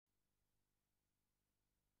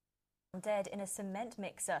found dead in a cement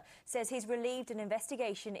mixer, says he's relieved an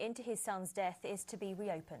investigation into his son's death is to be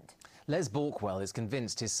reopened. Les Balkwell is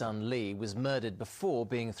convinced his son Lee was murdered before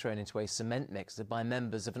being thrown into a cement mixer by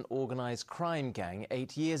members of an organised crime gang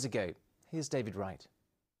 8 years ago. Here's David Wright.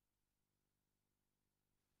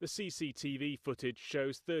 The CCTV footage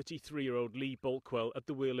shows 33-year-old Lee Balkwell at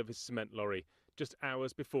the wheel of his cement lorry, just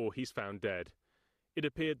hours before he's found dead. It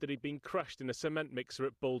appeared that he'd been crushed in a cement mixer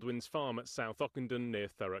at Baldwin's farm at South Ockendon near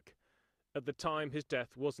Thurrock. At the time, his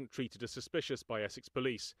death wasn't treated as suspicious by Essex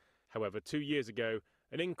police. However, 2 years ago,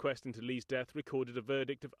 an inquest into Lee's death recorded a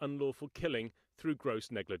verdict of unlawful killing through gross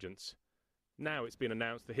negligence. Now it's been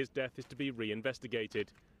announced that his death is to be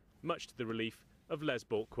re-investigated, much to the relief of Les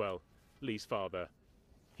Balkwell, Lee's father.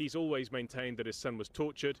 He's always maintained that his son was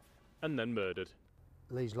tortured and then murdered.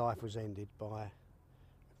 Lee's life was ended by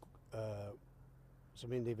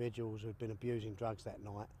some individuals who'd been abusing drugs that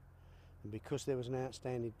night, and because there was an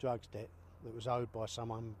outstanding drugs debt that was owed by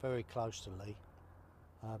someone very close to Lee,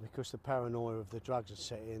 because the paranoia of the drugs had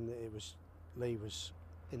set in, Lee was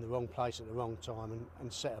in the wrong place at the wrong time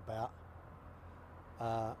and set about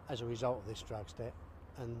as a result of this drugs debt,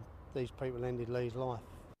 and these people ended Lee's life.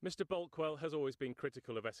 Mr Balkwell has always been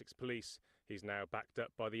critical of Essex Police. He's now backed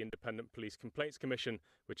up by the Independent Police Complaints Commission,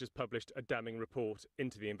 which has published a damning report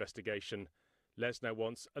into the investigation. Les now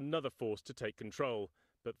wants another force to take control,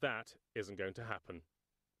 but that isn't going to happen.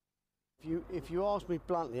 If you ask me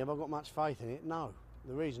bluntly, have I got much faith in it? No.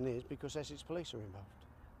 The reason is because Essex Police are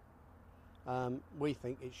involved. We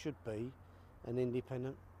think it should be an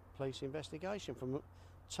independent police investigation from a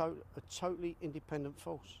totally independent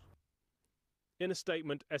force. In a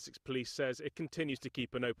statement, Essex Police says it continues to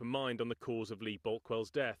keep an open mind on the cause of Lee Balkwell's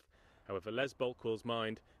death. However, Les Balkwell's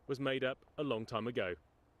mind was made up a long time ago.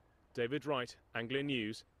 David Wright, Anglia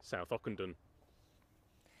News, South Ockendon.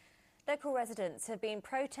 Local residents have been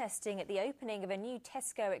protesting at the opening of a new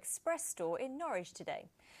Tesco Express store in Norwich today.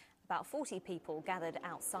 About 40 people gathered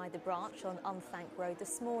outside the branch on Unthank Road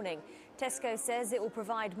this morning. Tesco says it will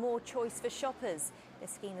provide more choice for shoppers. The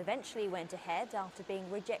scheme eventually went ahead after being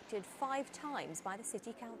rejected 5 times by the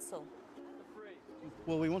City Council.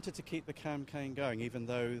 Well, we wanted to keep the campaign going, even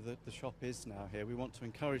though the shop is now here. We want to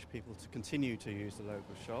encourage people to continue to use the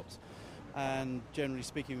local shops. And generally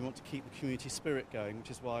speaking, we want to keep the community spirit going,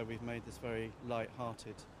 which is why we've made this very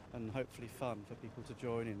light-hearted and hopefully fun for people to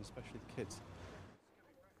join in, especially the kids.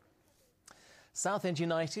 Southend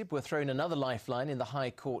United were thrown another lifeline in the High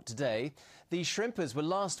Court today. The Shrimpers were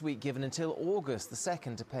last week given until August the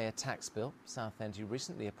 2nd to pay a tax bill. Southend, who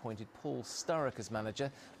recently appointed Paul Thurrock as manager,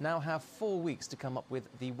 now have 4 weeks to come up with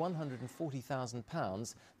the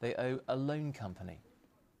 £140,000 they owe a loan company.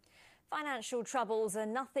 Financial troubles are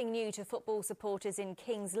nothing new to football supporters in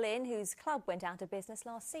Kings Lynn, whose club went out of business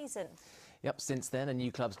last season. Yep, since then a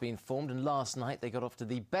new club's been formed, and last night they got off to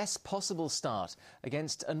the best possible start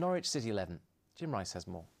against a Norwich City 11. Jim Rice has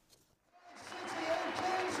more.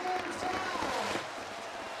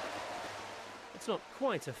 It's not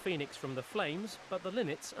quite a phoenix from the flames, but the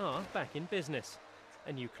Linnets are back in business.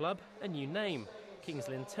 A new club, a new name, Kings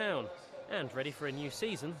Lynn Town, and ready for a new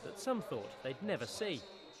season that some thought they'd never see.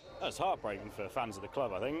 It's heartbreaking for fans of the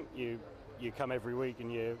club, I think. You come every week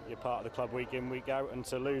and you're part of the club week in, week out, and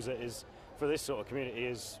to lose it is, for this sort of community,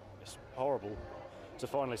 is horrible. To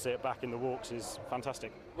finally see it back in the walks is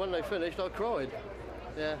fantastic. When they finished, I cried.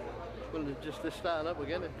 Yeah, well, they're starting up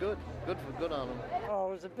again. It's good on them. Oh,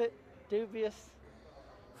 I was a bit dubious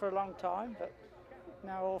for a long time, but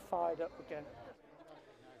now all fired up again.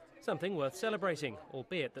 Something worth celebrating,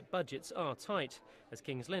 albeit that budgets are tight, as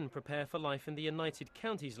Kings Lynn prepare for life in the United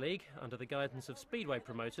Counties League under the guidance of Speedway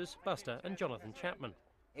promoters Buster and Jonathan Chapman.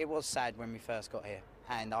 It was sad when we first got here,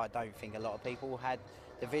 and I don't think a lot of people had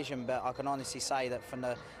the vision, but I can honestly say that from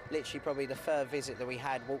literally probably the third visit that we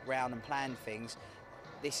had, walked round and planned things,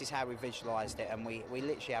 this is how we visualised it, and we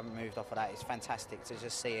literally haven't moved off of that. It's fantastic to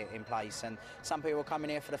just see it in place, and some people are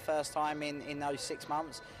coming here for the first time in those 6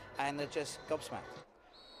 months, and they're just gobsmacked.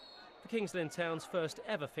 For Kings Lynn Town's first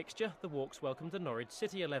ever fixture, the Walks welcomed the Norwich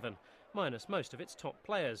City 11, minus most of its top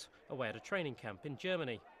players, away at a training camp in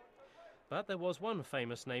Germany. But there was one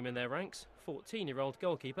famous name in their ranks, 14-year-old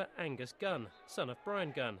goalkeeper Angus Gunn, son of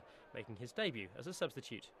Brian Gunn, making his debut as a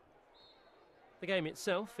substitute. The game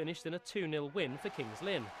itself finished in a 2-0 win for Kings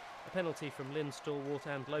Lynn, a penalty from Lynn stalwart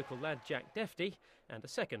and local lad Jack Defty, and a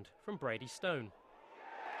second from Brady Stone.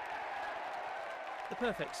 The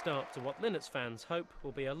perfect start to what Linnets fans hope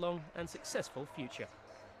will be a long and successful future.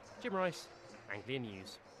 Jim Rice, Anglia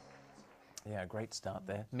News. Yeah, great start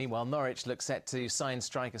there. Meanwhile, Norwich looks set to sign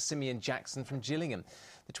striker Simeon Jackson from Gillingham.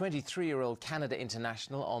 The 23-year-old Canada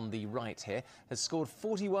international on the right here has scored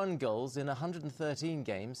 41 goals in 113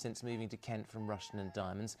 games since moving to Kent from Rushden and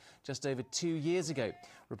Diamonds just over 2 years ago.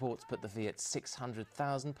 Reports put the fee at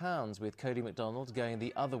 £600,000, with Cody MacDonald going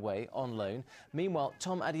the other way on loan. Meanwhile,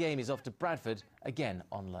 Tom Adeyemi's off to Bradford, again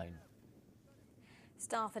on loan.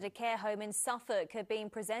 Staff at a care home in Suffolk have been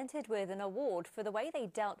presented with an award for the way they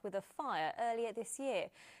dealt with a fire earlier this year.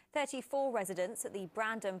 34 residents at the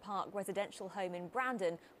Brandon Park residential home in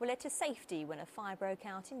Brandon were led to safety when a fire broke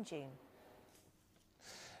out in June.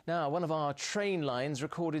 Now, one of our train lines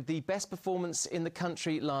recorded the best performance in the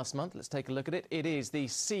country last month. Let's take a look at it. It is the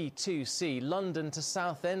C2C London to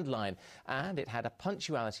Southend line, and it had a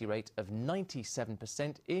punctuality rate of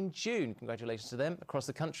 97% in June. Congratulations to them. Across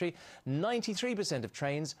the country, 93% of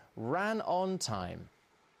trains ran on time.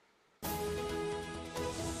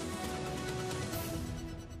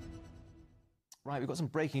 Right, we've got some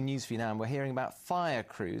breaking news for you now, and we're hearing about fire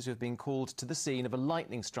crews who have been called to the scene of a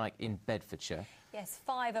lightning strike in Bedfordshire. Yes,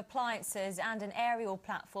 5 appliances and an aerial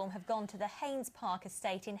platform have gone to the Haynes Park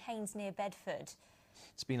estate in Haynes near Bedford.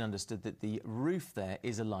 It's been understood that the roof there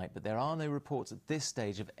is alight, but there are no reports at this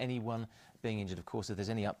stage of anyone being injured. Of course, if there's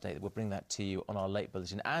any update, we'll bring that to you on our late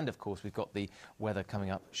bulletin. And, of course, we've got the weather coming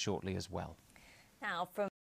up shortly as well. Now, from